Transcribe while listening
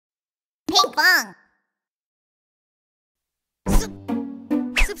Pinkfong.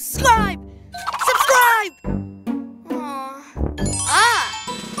 Subscribe! Subscribe!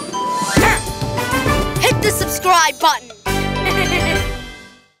 Hit the subscribe button!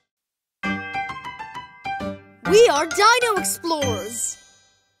 We are Dino Explorers!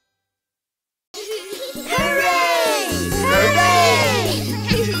 Hooray! Hooray!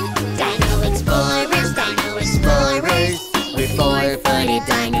 Dino Explorers, Dino Explorers. We're four-footed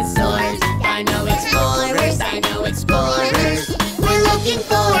dinosaurs. Dino Explorers, Dino Explorers. We're looking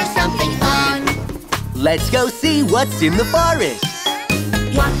for something fun. Let's go see what's in the forest.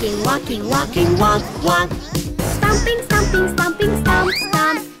 Walking, walking, walking, walk, walk. Stomping, stomping, stomping, stomp,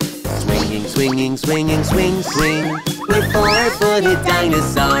 stomp. Swinging, swinging, swinging, swing, swing. We're four-footed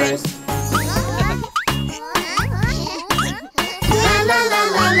dinosaurs. La la la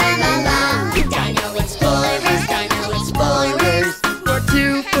la la la la. Dino Explorers, Dino Explorers. We're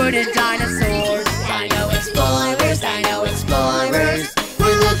two-footed dinosaurs. Dino Explorers, Dino Explorers.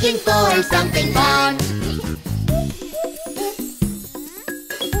 We're looking for something fun.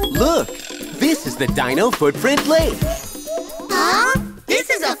 Look, this is the Dino Footprint Lake. Huh? This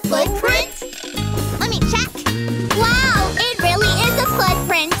is a footprint? Let me check. Wow, it really is a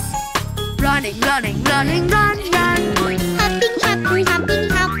footprint. Running, running, running, run, run. Hopping, hopping, hopping,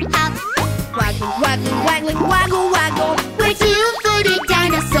 hop, hop. Waggling, waggling, waggling, waggle, waggle. We're two-footed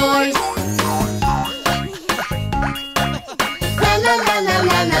dinosaurs. La la la la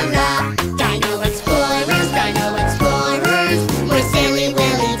la la la. Dino Explorers, Dino Explorers. We're silly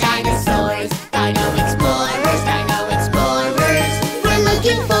willy dinosaurs. Dino Explorers, Dino Explorers. We're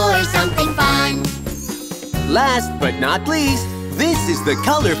looking for something fun. Last but not least, this is the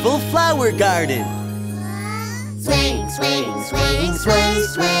colorful flower garden. Swing, swing, swing, sway,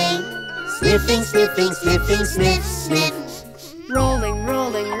 sway. Sniffing, sniffing, sniffing, sniff, sniff. Rolling,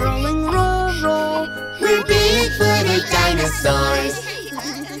 rolling, rolling, roll, roll. We're big-footed dinosaurs.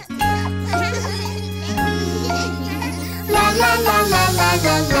 La la la la la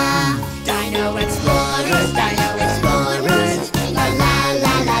la la. Dino Explorers, Dino Explorers. La la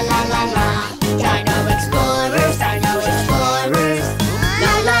la la la la la. Dino Explorers, Dino Explorers.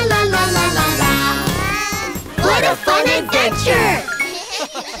 La la la la la la la. What a fun adventure!